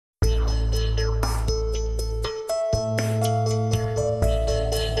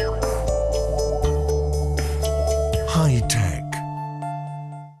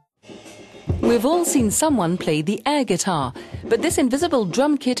We've all seen someone play the air guitar, but this invisible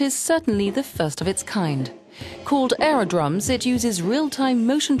drum kit is certainly the first of its kind. Called Aerodrums, it uses real-time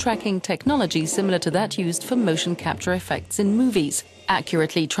motion tracking technology similar to that used for motion capture effects in movies,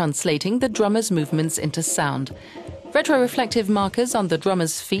 accurately translating the drummer's movements into sound. Retroreflective markers on the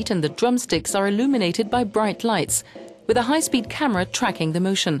drummer's feet and the drumsticks are illuminated by bright lights, with a high-speed camera tracking the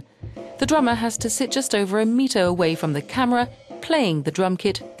motion. The drummer has to sit just over a metre away from the camera, playing the drum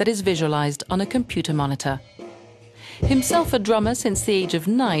kit that is visualized on a computer monitor. Himself a drummer since the age of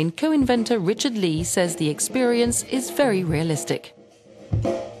 9, co-inventor Richard Lee says the experience is very realistic.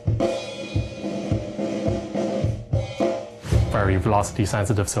 Very velocity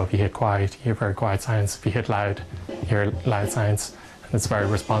sensitive, so if you hit quiet, you hear very quiet sounds. If you hit loud, you hear loud sounds. And it's very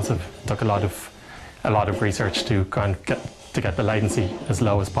responsive. It took a lot of research to kind of get the latency as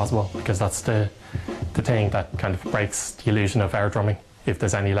low as possible, because that's the thing that kind of breaks the illusion of air drumming. If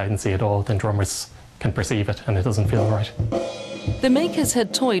there's any latency at all, then drummers can perceive it and it doesn't feel right. The makers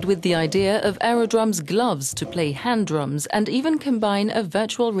had toyed with the idea of Aerodrums gloves to play hand drums and even combine a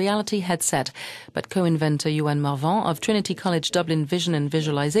virtual reality headset. But co-inventor Johan Marvant of Trinity College Dublin Vision and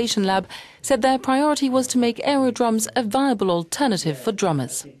Visualization Lab said their priority was to make Aerodrums a viable alternative for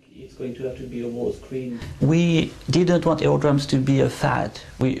drummers. It's going to have to be a wall screen. We didn't want Aerodrums to be a fad.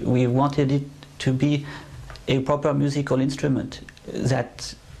 We wanted it to be a proper musical instrument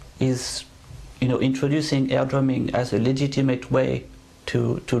that is, introducing air drumming as a legitimate way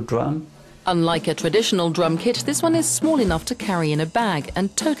to drum. Unlike a traditional drum kit, this one is small enough to carry in a bag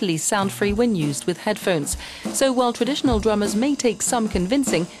and totally sound-free when used with headphones. So while traditional drummers may take some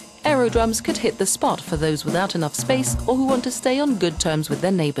convincing, Aerodrums could hit the spot for those without enough space or who want to stay on good terms with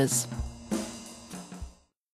their neighbours.